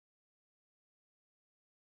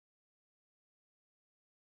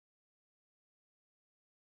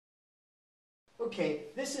Okay,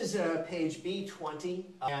 this is page B20,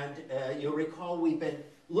 and you'll recall we've been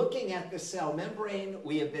looking at the cell membrane.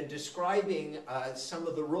 We have been describing some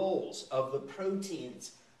of the roles of the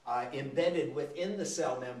proteins embedded within the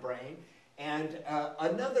cell membrane. And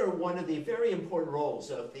another one of the very important roles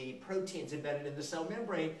of the proteins embedded in the cell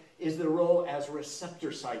membrane is the role as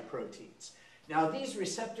receptor site proteins. Now, these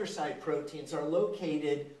receptor site proteins are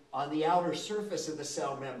located on the outer surface of the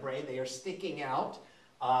cell membrane. They are sticking out.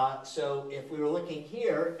 So if we were looking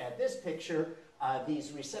here at this picture,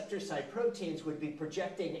 these receptor site proteins would be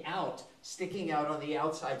projecting out, sticking out on the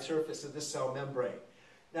outside surface of the cell membrane.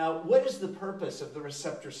 Now, what is the purpose of the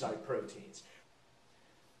receptor site proteins?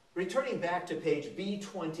 Returning back to page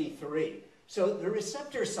B23, so the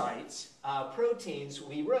receptor sites, proteins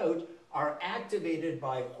we wrote, are activated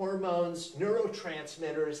by hormones,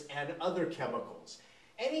 neurotransmitters, and other chemicals.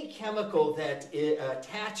 Any chemical that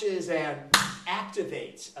attaches and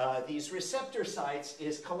activates these receptor sites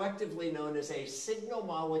is collectively known as a signal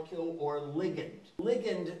molecule or ligand.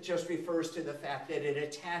 Ligand just refers to the fact that it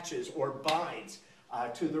attaches or binds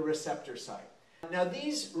to the receptor site. Now,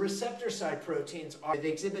 these receptor site proteins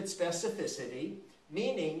they exhibit specificity,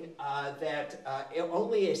 meaning that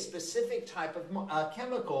only a specific type of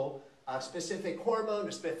chemical, a specific hormone,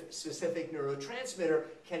 a specific neurotransmitter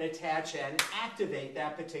can attach and activate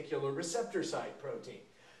that particular receptor site protein.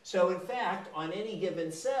 So, in fact, on any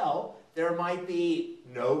given cell, there might be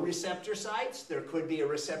no receptor sites. There could be a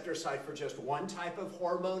receptor site for just one type of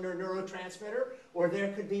hormone or neurotransmitter, or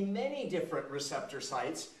there could be many different receptor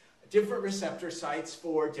sites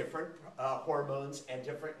for different hormones and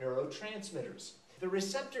different neurotransmitters. The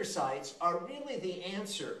receptor sites are really the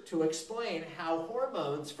answer to explain how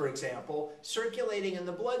hormones, for example, circulating in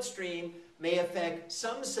the bloodstream may affect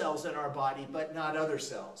some cells in our body but not other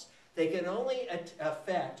cells. They can only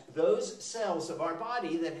affect those cells of our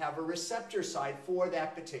body that have a receptor site for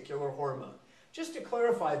that particular hormone. Just to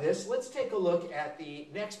clarify this, let's take a look at the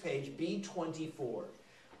next page, B24.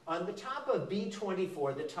 On the top of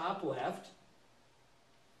B24, the top left,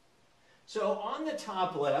 so on the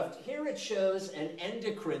top left, here it shows an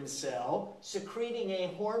endocrine cell secreting a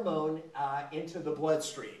hormone into the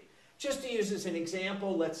bloodstream. Just to use as an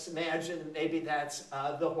example, let's imagine maybe that's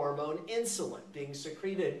the hormone insulin being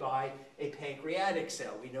secreted by a pancreatic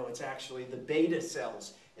cell. We know it's actually the beta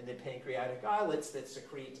cells in the pancreatic islets that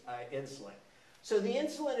secrete insulin. So the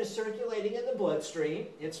insulin is circulating in the bloodstream.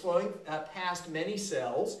 It's flowing past many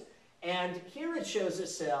cells. And here it shows a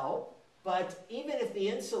cell, but even if the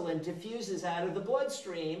insulin diffuses out of the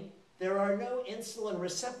bloodstream, there are no insulin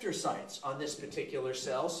receptor sites on this particular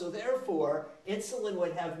cell, so therefore insulin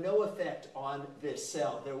would have no effect on this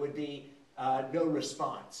cell. There would be no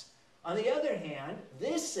response. On the other hand,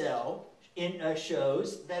 this cell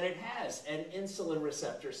shows that it has an insulin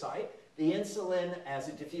receptor site. The insulin, as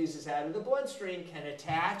it diffuses out of the bloodstream, can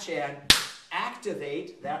attach and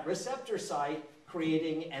activate that receptor site,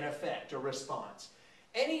 creating an effect, a response.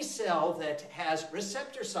 Any cell that has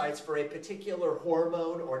receptor sites for a particular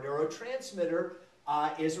hormone or neurotransmitter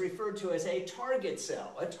is referred to as a target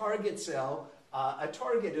cell. A target cell, a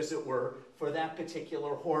target, as it were, for that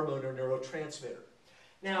particular hormone or neurotransmitter.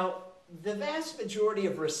 Now, the vast majority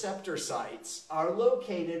of receptor sites are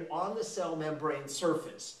located on the cell membrane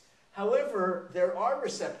surface. However, there are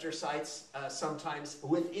receptor sites sometimes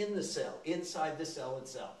within the cell, inside the cell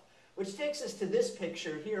itself, which takes us to this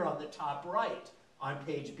picture here on the top right, on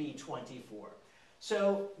page B24.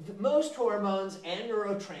 So most hormones and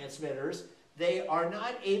neurotransmitters, they are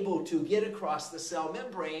not able to get across the cell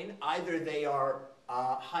membrane. Either they are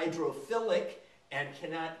hydrophilic and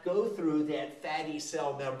cannot go through that fatty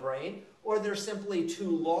cell membrane, or they're simply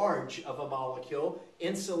too large of a molecule.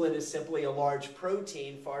 Insulin is simply a large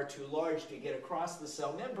protein, far too large to get across the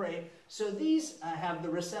cell membrane. So these have the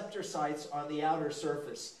receptor sites on the outer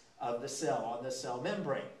surface of the cell, on the cell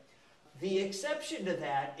membrane. The exception to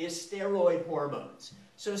that is steroid hormones.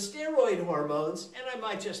 So steroid hormones, and I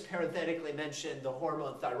might just parenthetically mention the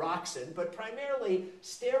hormone thyroxine, but primarily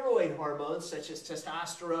steroid hormones such as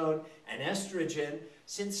testosterone and estrogen.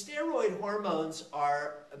 Since steroid hormones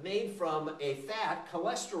are made from a fat,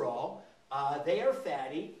 cholesterol, they are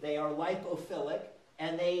fatty, they are lipophilic,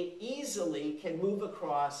 and they easily can move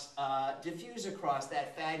across, diffuse across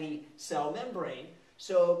that fatty cell membrane.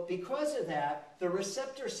 So because of that, the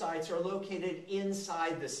receptor sites are located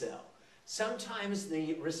inside the cell. Sometimes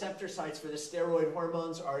the receptor sites for the steroid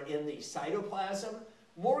hormones are in the cytoplasm.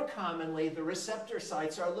 More commonly, the receptor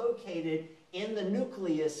sites are located in the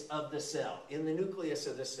nucleus of the cell,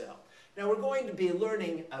 Now, we're going to be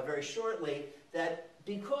learning very shortly that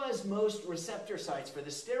because most receptor sites for the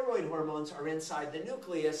steroid hormones are inside the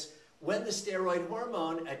nucleus, when the steroid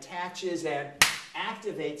hormone attaches and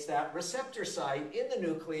activates that receptor site in the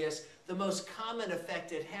nucleus, the most common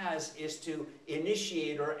effect it has is to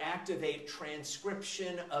initiate or activate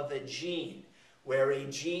transcription of a gene, where a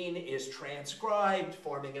gene is transcribed,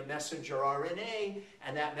 forming a messenger RNA,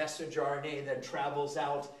 and that messenger RNA then travels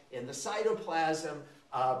out in the cytoplasm,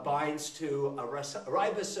 binds to a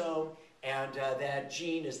ribosome, and that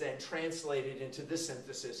gene is then translated into the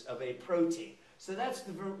synthesis of a protein. So that's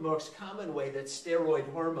the most common way that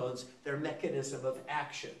steroid hormones, their mechanism of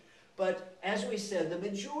action. But as we said, the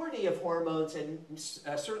majority of hormones and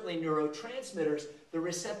certainly neurotransmitters, the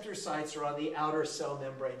receptor sites are on the outer cell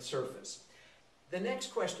membrane surface. The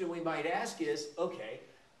next question we might ask is, okay,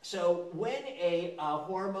 so when a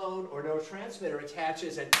hormone or neurotransmitter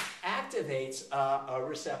attaches and activates a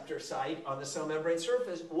receptor site on the cell membrane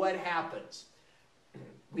surface, what happens?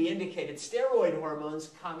 We indicated steroid hormones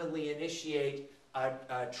commonly initiate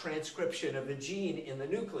transcription of a gene in the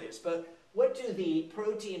nucleus. But what do the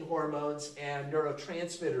protein hormones and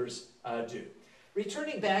neurotransmitters do?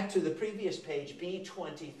 Returning back to the previous page,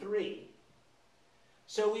 B23,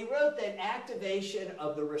 so we wrote that activation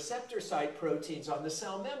of the receptor site proteins on the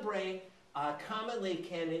cell membrane commonly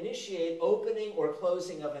can initiate opening or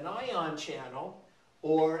closing of an ion channel,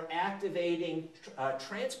 or activating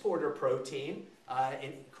transporter protein,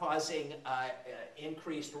 causing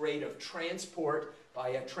increased rate of transport by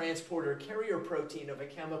a transporter carrier protein of a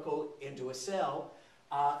chemical into a cell.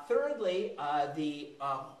 Thirdly, the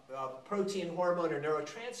protein hormone or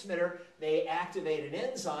neurotransmitter may activate an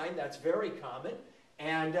enzyme. That's very common.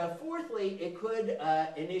 And fourthly, it could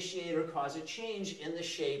initiate or cause a change in the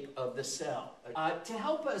shape of the cell. To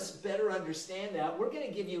help us better understand that, we're going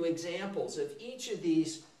to give you examples of each of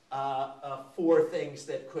these four things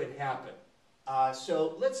that could happen.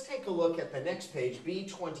 So let's take a look at the next page,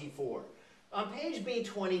 B24. On page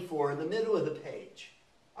B24, in the middle of the page,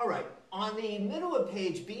 all right, on the middle of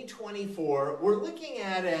page B24, we're looking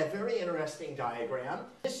at a very interesting diagram.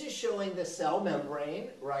 This is showing the cell membrane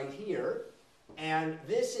right here, and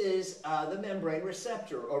this is the membrane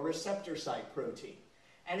receptor or receptor site protein.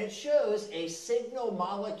 And it shows a signal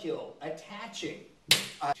molecule attaching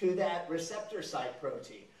to that receptor site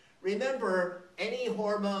protein. Remember, any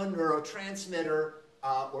hormone, neurotransmitter,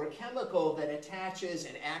 or chemical that attaches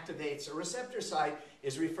and activates a receptor site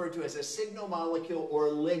is referred to as a signal molecule or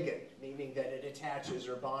ligand, meaning that it attaches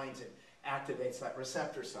or binds and activates that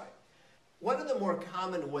receptor site. One of the more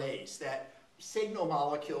common ways that signal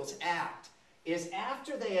molecules act is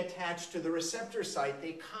after they attach to the receptor site,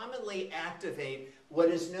 they commonly activate what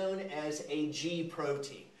is known as a G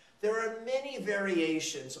protein. There are many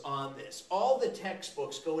variations on this. All the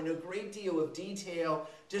textbooks go into a great deal of detail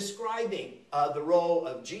describing the role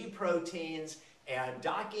of G proteins and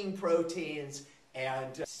docking proteins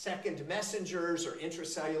and second messengers or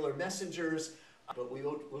intracellular messengers, but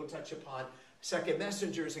we'll touch upon second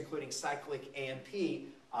messengers, including cyclic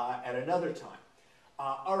AMP, at another time.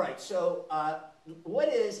 All right, so what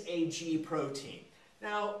is a G protein?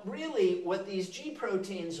 Now, really, what these G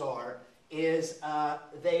proteins are is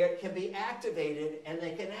they can be activated and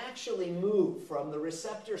they can actually move from the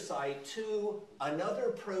receptor site to another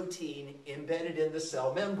protein embedded in the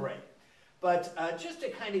cell membrane. But just to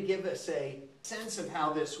kind of give us a sense of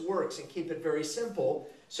how this works and keep it very simple,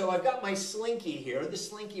 so I've got my slinky here. The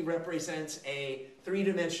slinky represents a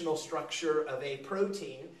three-dimensional structure of a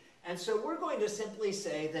protein. And so we're going to simply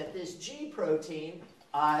say that this G protein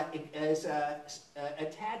is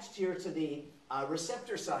attached here to the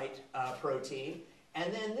receptor site protein,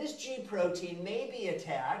 and then this G protein may be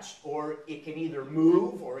attached, or it can either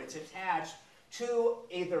move or it's attached to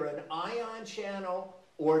either an ion channel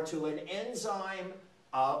or to an enzyme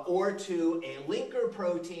or to a linker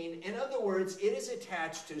protein. In other words, it is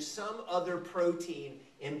attached to some other protein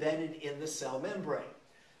embedded in the cell membrane.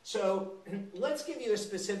 So let's give you a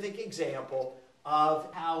specific example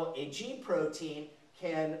of how a G protein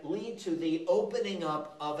can lead to the opening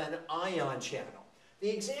up of an ion channel. The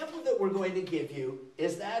example that we're going to give you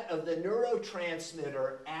is that of the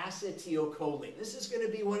neurotransmitter acetylcholine. This is going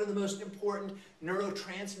to be one of the most important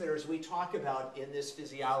neurotransmitters we talk about in this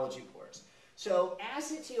physiology course. So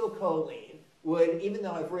acetylcholine would, even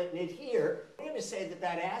though I've written it here, we're going to say that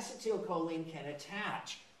that acetylcholine can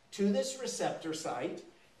attach to this receptor site,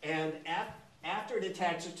 and after it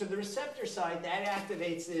attaches to the receptor site, that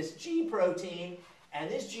activates this G protein, and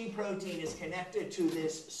this G protein is connected to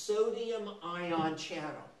this sodium ion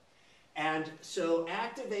channel. And so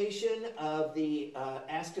activation of the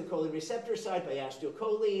acetylcholine receptor site by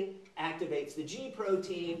acetylcholine activates the G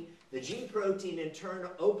protein. The G protein in turn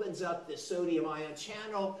opens up the sodium ion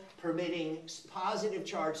channel, permitting positive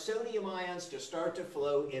charged sodium ions to start to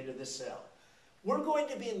flow into the cell. We're going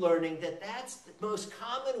to be learning that that's the most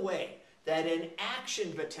common way that an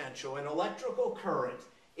action potential, an electrical current,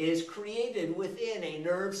 is created within a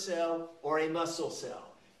nerve cell or a muscle cell.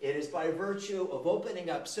 It is by virtue of opening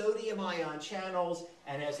up sodium ion channels,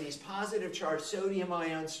 and as these positive charged sodium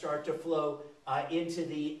ions start to flow into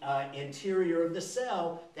the interior of the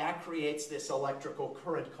cell, that creates this electrical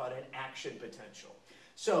current called an action potential.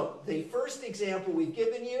 So the first example we've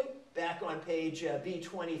given you back on page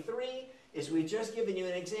B23 is we've just given you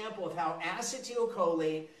an example of how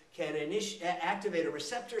acetylcholine can activate a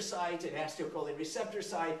receptor site, an acetylcholine receptor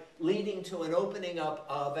site, leading to an opening up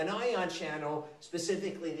of an ion channel.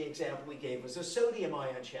 Specifically, the example we gave was a sodium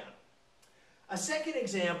ion channel. A second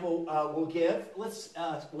example we'll give,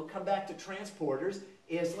 we'll come back to transporters,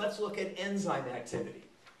 is let's look at enzyme activity.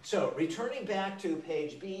 So returning back to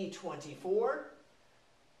page B24,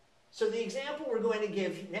 so the example we're going to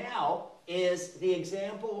give now is the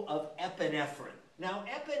example of epinephrine. Now,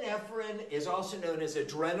 epinephrine is also known as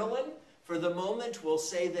adrenaline. For the moment, we'll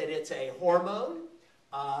say that it's a hormone.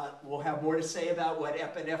 We'll have more to say about what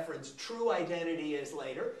epinephrine's true identity is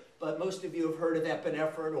later, but most of you have heard of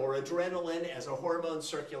epinephrine or adrenaline as a hormone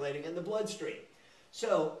circulating in the bloodstream.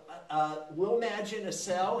 So we'll imagine a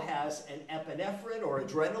cell has an epinephrine or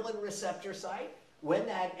adrenaline receptor site. When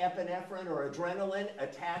that epinephrine or adrenaline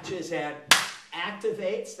attaches and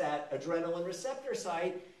activates that adrenaline receptor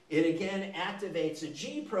site, it again activates a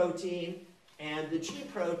G protein, and the G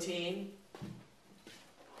protein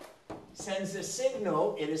sends a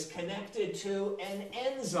signal. It is connected to an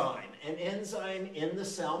enzyme in the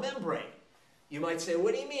cell membrane. You might say,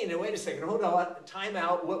 what do you mean? Now, wait a second, hold on, time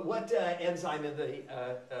out. What enzyme in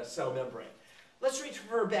the cell membrane? Let's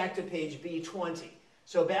refer back to page B20.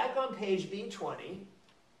 So back on page B20,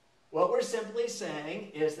 what we're simply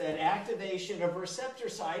saying is that activation of receptor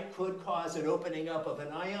site could cause an opening up of an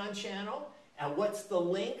ion channel. And what's the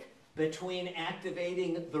link between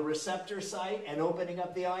activating the receptor site and opening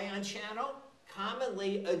up the ion channel?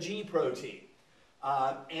 Commonly a G protein.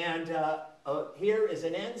 Here is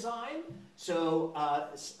an enzyme. So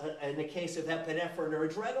in the case of epinephrine or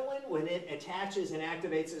adrenaline, when it attaches and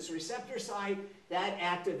activates this receptor site, that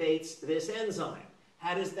activates this enzyme.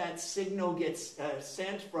 How does that signal get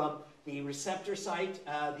sent from the receptor site,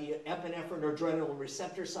 the epinephrine or adrenaline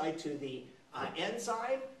receptor site, to the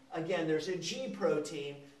enzyme? Again, there's a G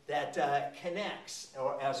protein that connects,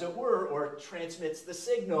 or as it were, or transmits the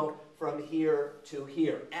signal from here to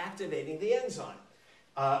here, activating the enzyme.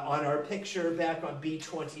 On our picture back on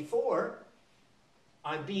B24,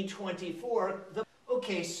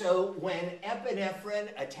 okay, so when epinephrine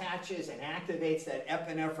attaches and activates that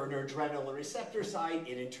epinephrine or adrenaline receptor site,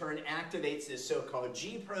 it in turn activates this so-called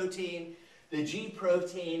G protein. The G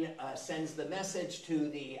protein sends the message to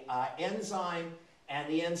the enzyme, and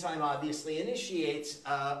the enzyme obviously initiates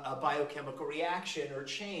a biochemical reaction or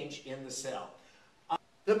change in the cell.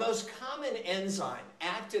 The most common enzyme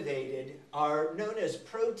activated are known as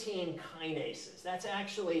protein kinases. That's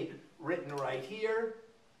actually written right here.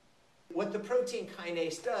 What the protein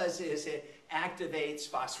kinase does is it activates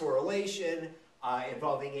phosphorylation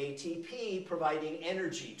involving ATP, providing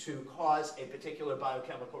energy to cause a particular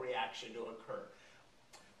biochemical reaction to occur.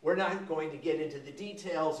 We're not going to get into the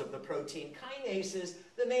details of the protein kinases.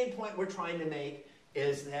 The main point we're trying to make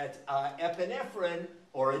is that epinephrine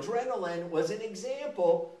or adrenaline was an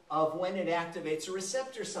example of when it activates a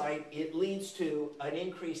receptor site, it leads to an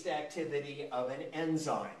increased activity of an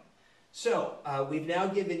enzyme. So we've now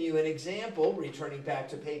given you an example, returning back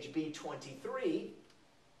to page B23,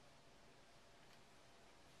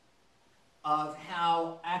 of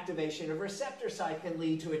how activation of receptor site can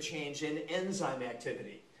lead to a change in enzyme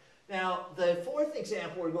activity. Now, the fourth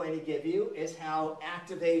example we're going to give you is how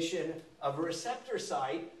activation of a receptor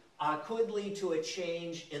site could lead to a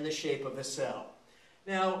change in the shape of a cell.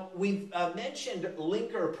 Now, we've mentioned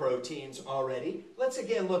linker proteins already. Let's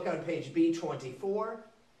again look on page B24.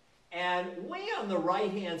 And way on the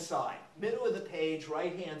right-hand side, middle of the page,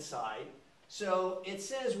 right-hand side, so it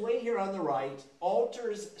says way here on the right,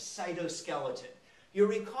 alters cytoskeleton. You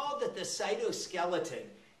recall that the cytoskeleton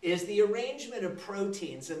is the arrangement of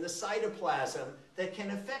proteins in the cytoplasm that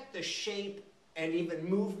can affect the shape and even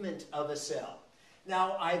movement of a cell.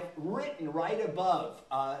 Now, I've written right above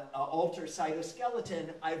alter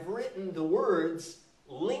cytoskeleton, I've written the words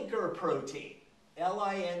linker protein,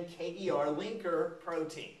 L-I-N-K-E-R, linker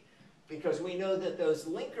protein, because we know that those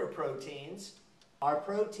linker proteins are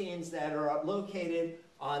proteins that are located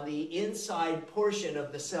on the inside portion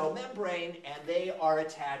of the cell membrane, and they are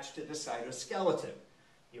attached to the cytoskeleton.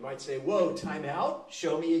 You might say, whoa, time out,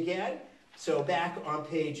 show me again. So back on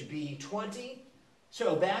page B20.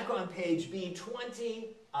 So back on page B20,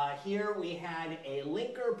 here we had a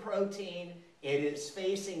linker protein. It is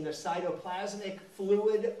facing the cytoplasmic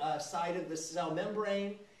fluid side of the cell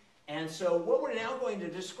membrane. And so what we're now going to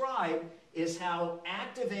describe is how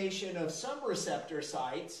activation of some receptor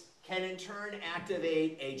sites can in turn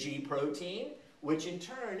activate a G protein, which in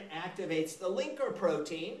turn activates the linker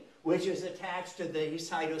protein, which is attached to the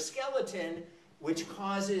cytoskeleton, which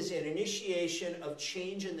causes an initiation of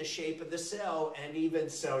change in the shape of the cell and even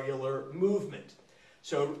cellular movement.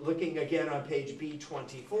 So looking again on page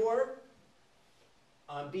B24,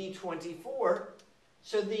 on B24,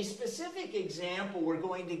 so the specific example we're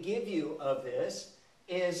going to give you of this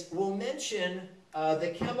is we'll mention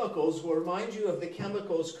the chemicals. We'll remind you of the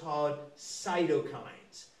chemicals called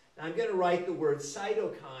cytokines. Now I'm going to write the word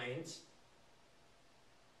cytokines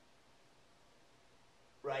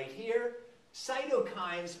right here.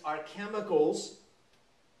 Cytokines are chemicals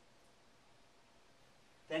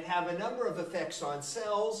that have a number of effects on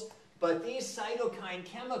cells, but these cytokine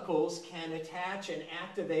chemicals can attach and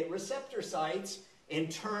activate receptor sites, in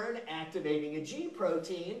turn activating a G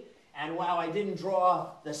protein. And while I didn't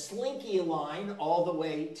draw the slinky line all the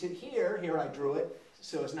way to here, here I drew it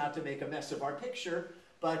so as not to make a mess of our picture,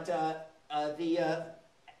 but the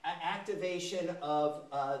activation of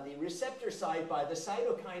the receptor site by the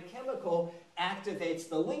cytokine chemical activates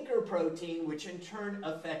the linker protein, which in turn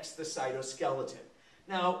affects the cytoskeleton.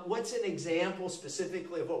 Now, what's an example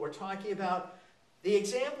specifically of what we're talking about? The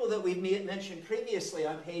example that we mentioned previously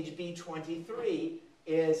on page B23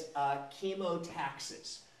 is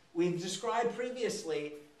chemotaxis. We've described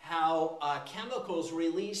previously how chemicals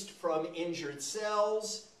released from injured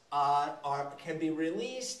cells can be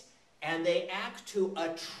released, and they act to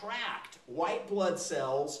attract white blood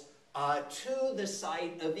cells to the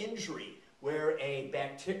site of injury, where a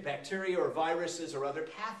bacteria or viruses or other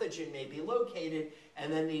pathogen may be located,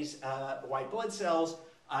 and then these white blood cells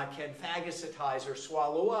can phagocytize or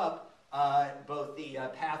swallow up both the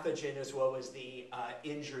pathogen as well as the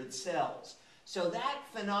injured cells. So that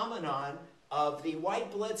phenomenon of the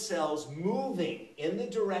white blood cells moving in the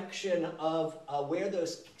direction of where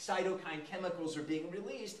those cytokine chemicals are being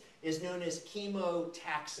released is known as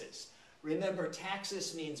chemotaxis. Remember,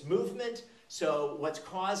 taxis means movement, so what's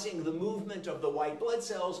causing the movement of the white blood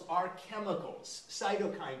cells are chemicals,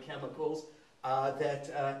 cytokine chemicals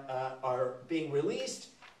that are being released.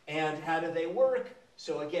 And how do they work?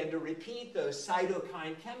 So again, to repeat, those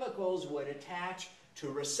cytokine chemicals would attach to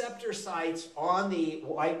receptor sites on the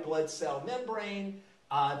white blood cell membrane.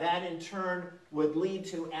 That in turn would lead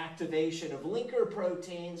to activation of linker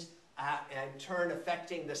proteins, in turn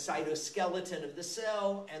affecting the cytoskeleton of the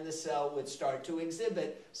cell, and the cell would start to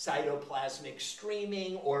exhibit cytoplasmic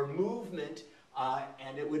streaming or movement,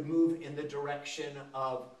 and it would move in the direction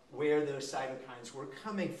of where those cytokines were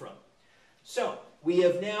coming from. So we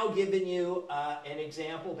have now given you an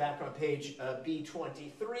example back on page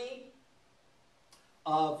B23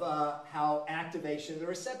 of how activation of the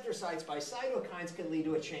receptor sites by cytokines can lead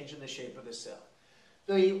to a change in the shape of the cell.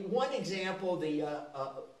 The one example,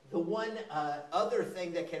 the one other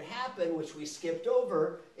thing that can happen, which we skipped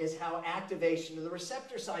over, is how activation of the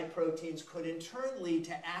receptor site proteins could in turn lead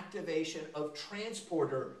to activation of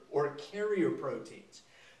transporter or carrier proteins.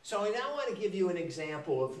 So I now want to give you an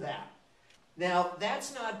example of that. Now,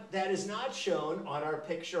 that is not shown on our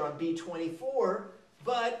picture on B24,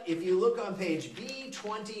 but if you look on page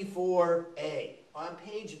B24A, on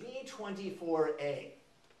page B24A,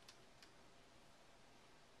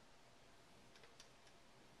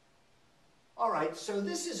 all right, so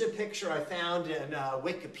this is a picture I found in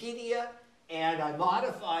Wikipedia, and I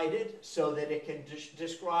modified it so that it can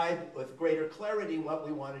describe with greater clarity what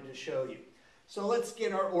we wanted to show you. So let's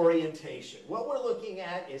get our orientation. What we're looking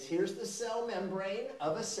at is, here's the cell membrane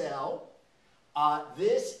of a cell.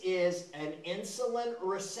 This is an insulin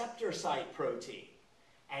receptor site protein.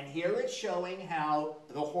 And here it's showing how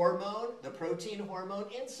the hormone, the protein hormone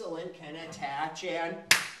insulin, can attach and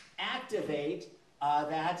activate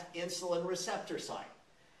that insulin receptor site.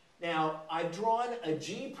 Now, I've drawn a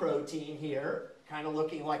G protein here, kind of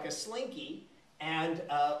looking like a slinky, and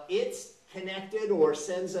it's connected or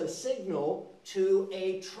sends a signal to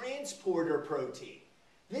a transporter protein.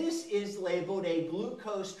 This is labeled a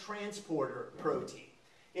glucose transporter protein.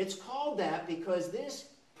 It's called that because this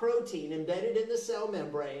protein embedded in the cell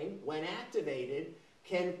membrane, when activated,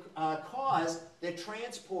 can cause the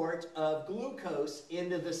transport of glucose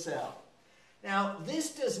into the cell. Now,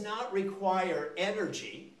 this does not require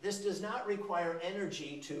energy. This does not require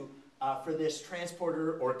energy for this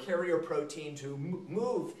transporter or carrier protein to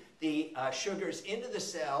move the sugars into the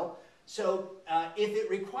cell. So if it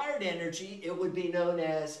required energy, it would be known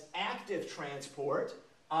as active transport.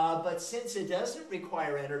 But since it doesn't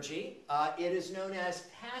require energy, it is known as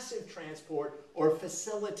passive transport or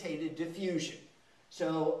facilitated diffusion.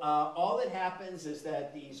 So all that happens is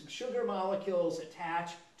that these sugar molecules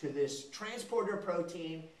attach to this transporter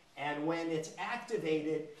protein, and when it's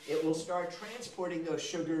activated, it will start transporting those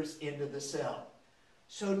sugars into the cell.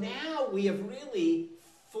 So now we have really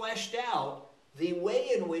fleshed out the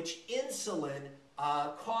way in which insulin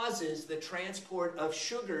causes the transport of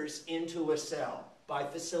sugars into a cell by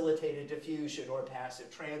facilitated diffusion or passive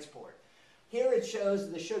transport. Here it shows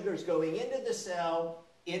the sugars going into the cell.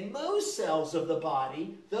 In most cells of the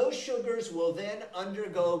body, those sugars will then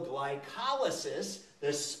undergo glycolysis,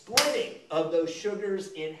 the splitting of those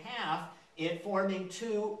sugars in half in forming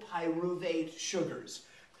two pyruvate sugars.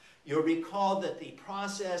 You'll recall that the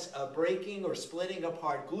process of breaking or splitting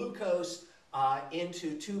apart glucose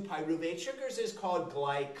into two pyruvate sugars is called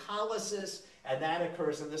glycolysis, and that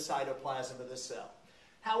occurs in the cytoplasm of the cell.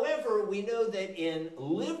 However, we know that in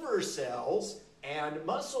liver cells and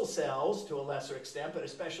muscle cells, to a lesser extent, but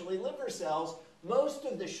especially liver cells, most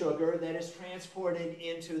of the sugar that is transported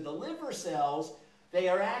into the liver cells, they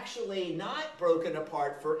are actually not broken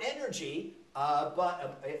apart for energy,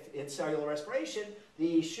 but in cellular respiration,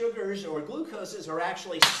 the sugars or glucoses are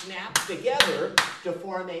actually snapped together to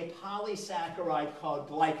form a polysaccharide called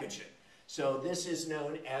glycogen. So this is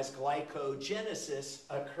known as glycogenesis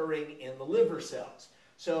occurring in the liver cells.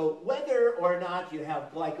 So whether or not you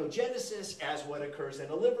have glycogenesis as what occurs in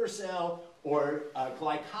a liver cell, or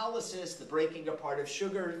glycolysis, the breaking apart of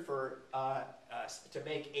sugar to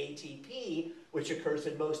make ATP, which occurs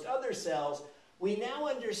in most other cells, we now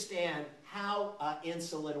understand how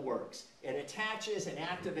insulin works. It attaches and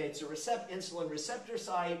activates a insulin receptor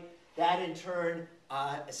site. That in turn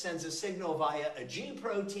sends a signal via a G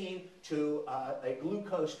protein to a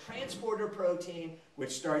glucose transporter protein,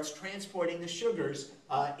 which starts transporting the sugars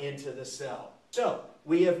into the cell. So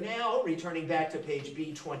we have now, returning back to page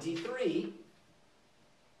B23,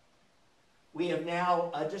 we have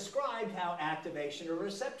now described how activation of a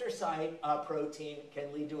receptor site protein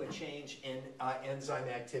can lead to a change in enzyme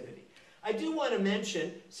activity. I do want to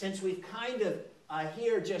mention, since we've kind of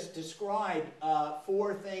here just described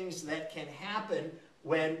 4 things that can happen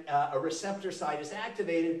when a receptor site is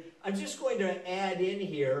activated, I'm just going to add in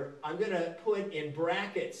here, I'm going to put in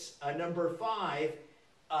brackets number 5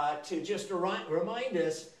 to just remind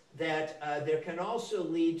us that there can also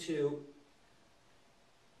lead to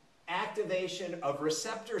activation of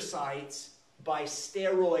receptor sites by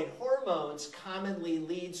steroid hormones commonly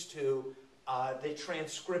leads to the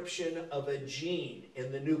transcription of a gene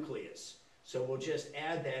in the nucleus. So we'll just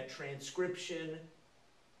add that transcription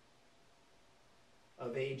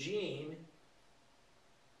of a gene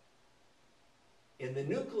in the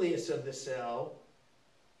nucleus of the cell.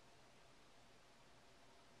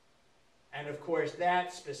 And of course,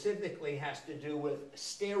 that specifically has to do with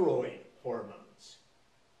steroid hormones.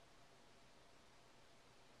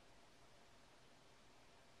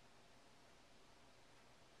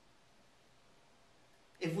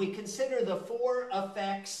 If we consider the 4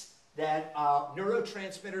 effects that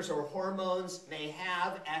neurotransmitters or hormones may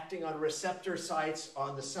have acting on receptor sites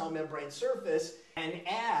on the cell membrane surface, and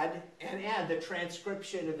add the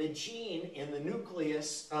transcription of a gene in the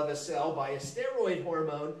nucleus of a cell by a steroid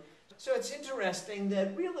hormone. So it's interesting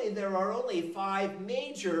that really there are only 5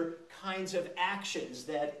 major kinds of actions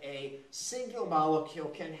that a signal molecule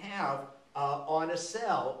can have on a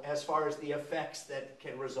cell as far as the effects that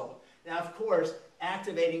can result. Now, of course,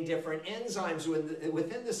 activating different enzymes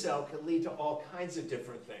within the cell can lead to all kinds of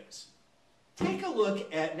different things. Take a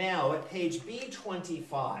look now at page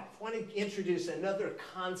B25. I want to introduce another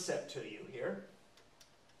concept to you here.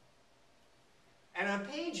 And on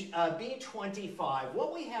page B25,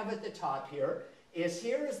 what we have at the top here is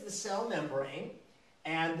the cell membrane,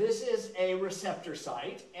 and this is a receptor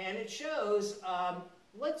site, and it shows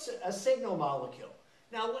a signal molecule.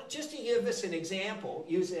 Now, just to give us an example,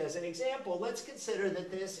 use it as an example, let's consider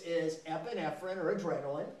that this is epinephrine or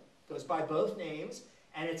adrenaline, goes by both names,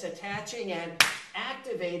 and it's attaching and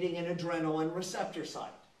activating an adrenaline receptor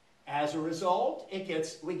site. As a result,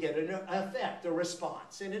 we get an effect, a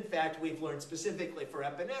response. And in fact, we've learned specifically for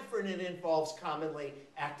epinephrine, it involves commonly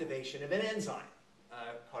activation of an enzyme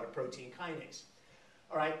called a protein kinase.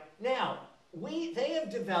 All right, now, they have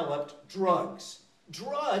developed drugs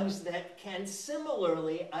drugs that can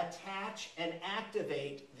similarly attach and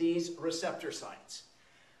activate these receptor sites.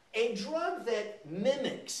 A drug that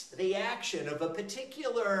mimics the action of a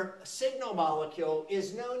particular signal molecule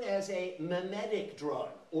is known as a mimetic drug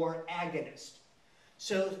or agonist.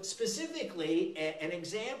 So specifically, an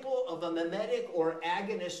example of a mimetic or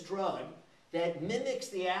agonist drug that mimics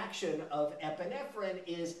the action of epinephrine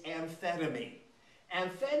is amphetamine.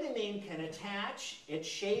 Amphetamine can attach, its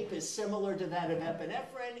shape is similar to that of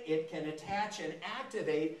epinephrine, it can attach and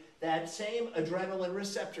activate that same adrenaline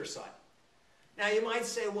receptor site. Now you might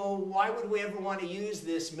say, well, why would we ever want to use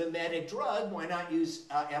this mimetic drug? Why not use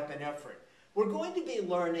epinephrine? We're going to be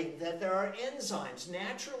learning that there are enzymes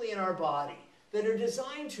naturally in our body that are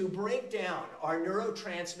designed to break down our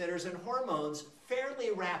neurotransmitters and hormones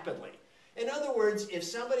fairly rapidly. In other words, if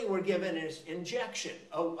somebody were given an injection,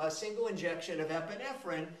 a single injection of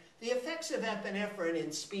epinephrine, the effects of epinephrine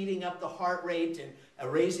in speeding up the heart rate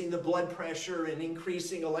and raising the blood pressure and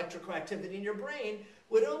increasing electrical activity in your brain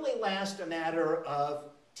would only last a matter of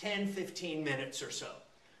 10, 15 minutes or so.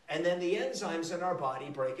 And then the enzymes in our body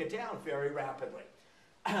break it down very rapidly.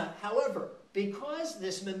 However, because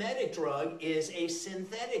this mimetic drug is a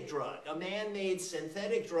synthetic drug, a man-made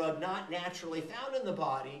synthetic drug not naturally found in the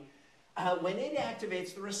body, when it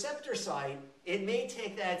activates the receptor site, it may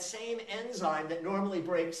take that same enzyme that normally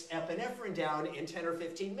breaks epinephrine down in 10 or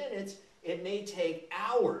 15 minutes, it may take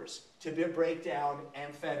hours to break down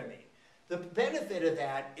amphetamine. The benefit of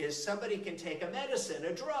that is somebody can take a medicine,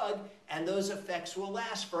 a drug, and those effects will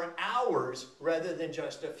last for hours rather than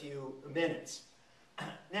just a few minutes.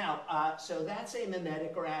 Now, so that's a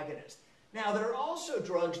mimetic or agonist. Now, there are also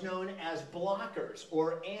drugs known as blockers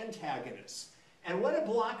or antagonists. And what a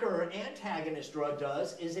blocker or antagonist drug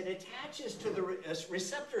does is it attaches to the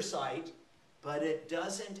receptor site, but it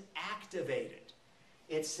doesn't activate it.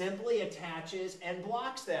 It simply attaches and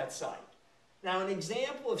blocks that site. Now, an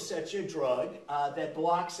example of such a drug that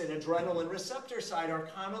blocks an adrenaline receptor site are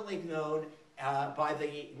commonly known by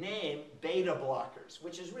the name beta blockers,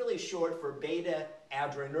 which is really short for beta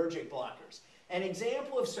adrenergic blockers. An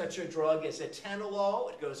example of such a drug is atenolol.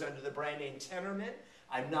 It goes under the brand name Tenormin.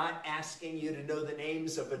 I'm not asking you to know the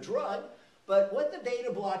names of a drug, but what the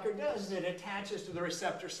beta blocker does is it attaches to the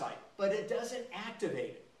receptor site, but it doesn't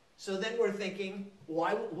activate it. So then we're thinking,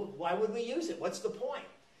 why would we use it? What's the point?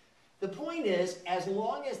 The point is, as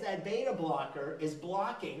long as that beta blocker is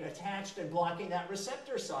blocking, attached and blocking that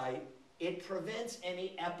receptor site, it prevents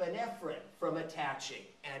any epinephrine from attaching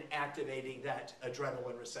and activating that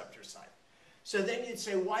adrenaline receptor site. So then you'd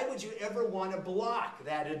say, why would you ever want to block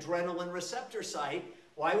that adrenaline receptor site?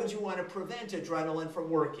 Why would you want to prevent adrenaline from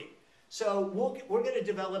working? So we're going to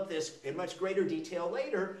develop this in much greater detail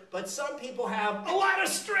later, but some people have a lot of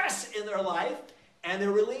stress in their life, and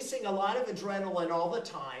they're releasing a lot of adrenaline all the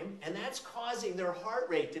time, and that's causing their heart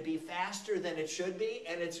rate to be faster than it should be,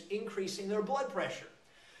 and it's increasing their blood pressure.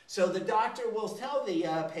 So the doctor will tell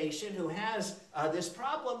the patient who has this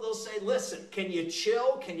problem, they'll say, listen, can you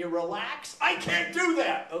chill? Can you relax? I can't do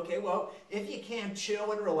that. Okay, well, if you can't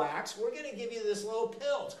chill and relax, we're going to give you this little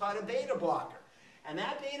pill. It's called a beta blocker. And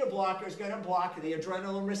that beta blocker is going to block the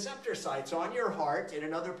adrenaline receptor sites on your heart and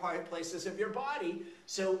in other places of your body.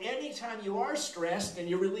 So anytime you are stressed and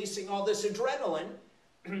you're releasing all this adrenaline,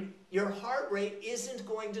 your heart rate isn't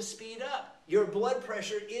going to speed up. Your blood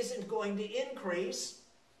pressure isn't going to increase.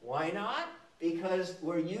 Why not? Because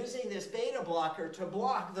we're using this beta blocker to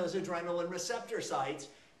block those adrenaline receptor sites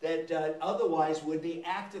that otherwise would be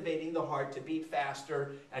activating the heart to beat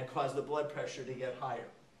faster and cause the blood pressure to get higher.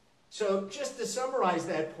 So just to summarize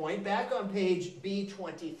that point, back on page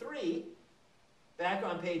B23,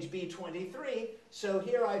 so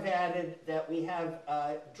here I've added that we have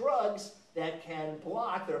drugs that can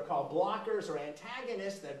block, they're called blockers or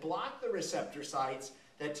antagonists that block the receptor sites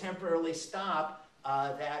that temporarily stop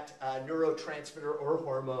that neurotransmitter or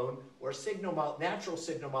hormone or natural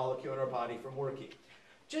signal molecule in our body from working.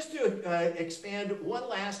 Just to expand one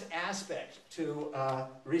last aspect to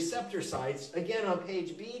receptor sites, again on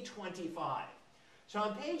page B25. So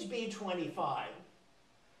on page B25,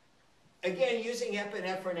 again using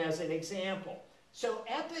epinephrine as an example. So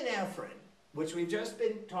epinephrine, which we've just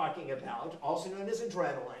been talking about, also known as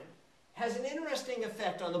adrenaline, has an interesting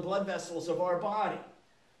effect on the blood vessels of our body.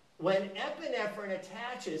 When epinephrine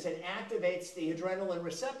attaches and activates the adrenaline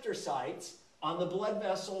receptor sites on the blood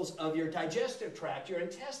vessels of your digestive tract, your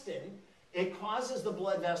intestine, it causes the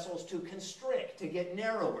blood vessels to constrict, to get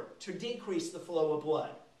narrower, to decrease the flow of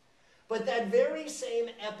blood. But that very same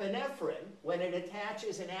epinephrine, when it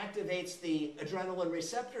attaches and activates the adrenaline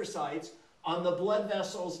receptor sites on the blood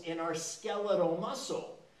vessels in our skeletal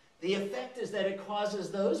muscle, The effect is that it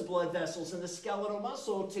causes those blood vessels in the skeletal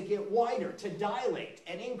muscle to get wider, to dilate,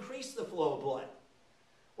 and increase the flow of blood.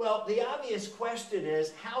 Well, the obvious question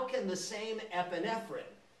is, how can the same epinephrine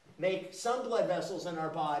make some blood vessels in our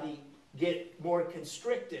body get more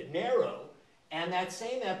constricted, narrow, and that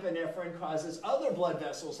same epinephrine causes other blood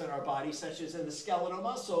vessels in our body, such as in the skeletal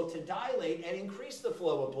muscle, to dilate and increase the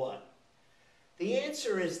flow of blood? The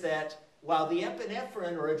answer is that while the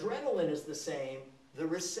epinephrine or adrenaline is the same, the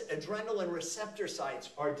adrenaline receptor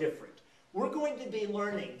sites are different. We're going to be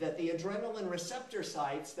learning that the adrenaline receptor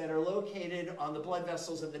sites that are located on the blood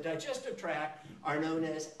vessels in the digestive tract are known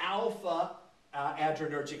as alpha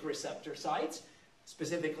adrenergic receptor sites,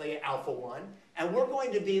 specifically alpha-1. And we're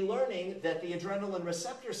going to be learning that the adrenaline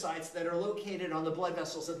receptor sites that are located on the blood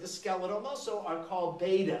vessels of the skeletal muscle are called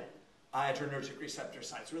beta adrenergic receptor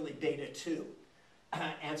sites, really beta-2.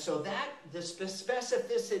 And so that, the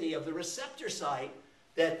specificity of the receptor site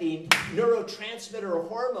that the neurotransmitter or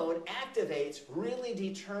hormone activates really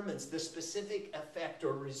determines the specific effect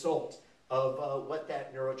or result of what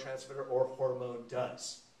that neurotransmitter or hormone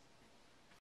does.